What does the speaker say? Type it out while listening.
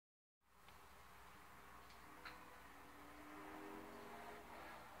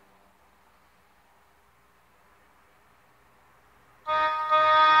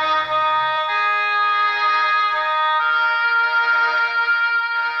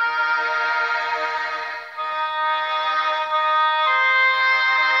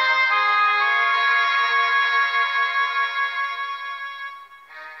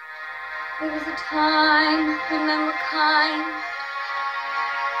men were kind,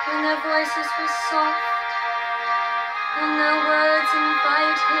 when their voices were soft, and their words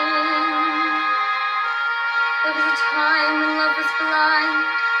inviting. There was a time when love was blind,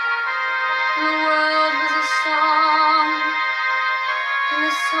 and the world was a song, and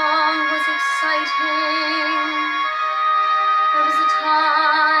the song was exciting. There was a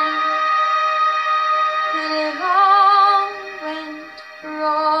time when it all went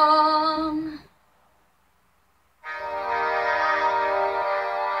wrong.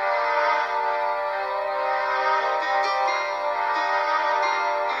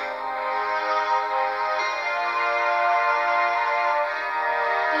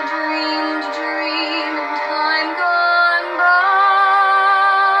 I dreamed a dream in time gone by,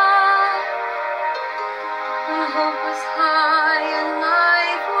 when hope was high and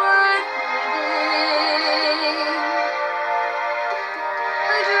life worth living.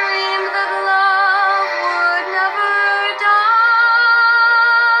 I dreamed that love would never die.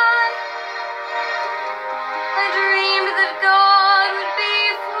 I dreamed that God would be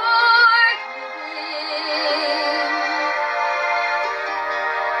forgiving.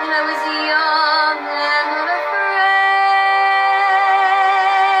 When I was young and not afraid,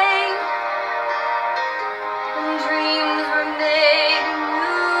 when dreams were made and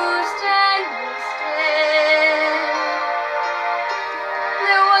used and wasted,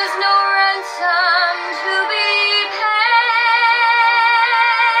 there was no ransom to be paid,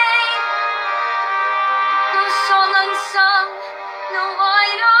 no song unsung, no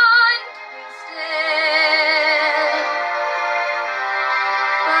wine untasted.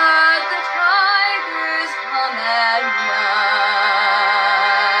 But the tigers come at night,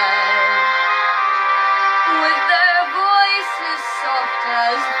 with their voices soft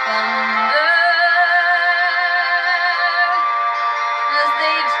as thunder, as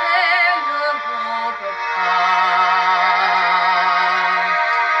they tear your hope apart,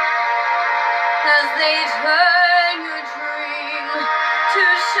 as they turn your dream to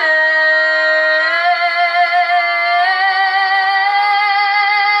shame.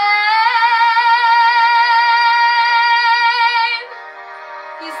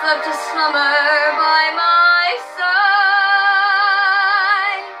 He slept a slumber by my side.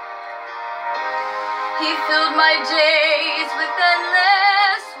 He filled my days with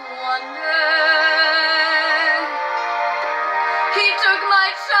endless wonder. He took my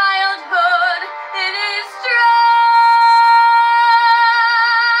childhood in his stride,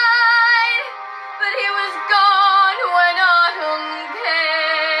 but he was gone when autumn came.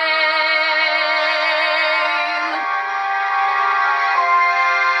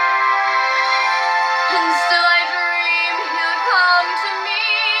 And still I dream he'll come to me,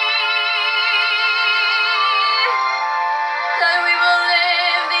 that we will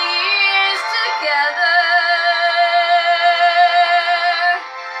live the years together.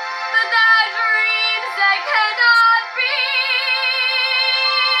 But there are dreams that cannot be,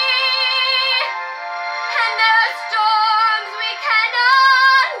 and there are storms we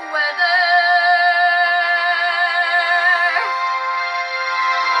cannot weather.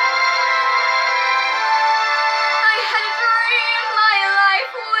 I had a dream my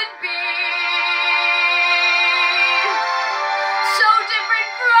life would be so different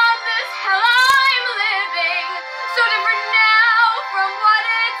from this hell I'm living, so different now from what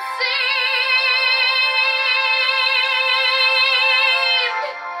it seemed.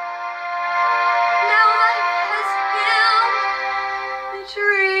 Now life has killed the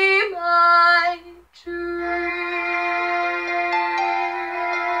dream I dreamed.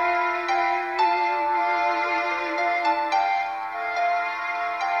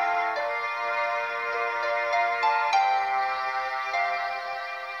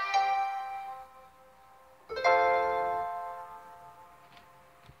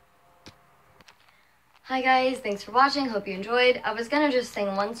 Hi guys, thanks for watching, hope you enjoyed. I was gonna just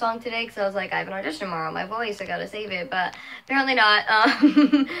sing one song today because I was like, I have an audition tomorrow, my voice, I gotta save it, but apparently not.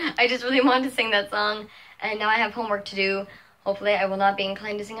 I just really wanted to sing that song, and now I have homework to do. Hopefully I will not be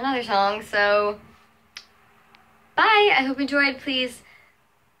inclined to sing another song, so bye, I hope you enjoyed. Please,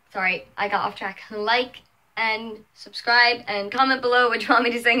 sorry, I got off track. Like and subscribe and comment below what you want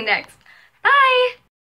me to sing next. Bye!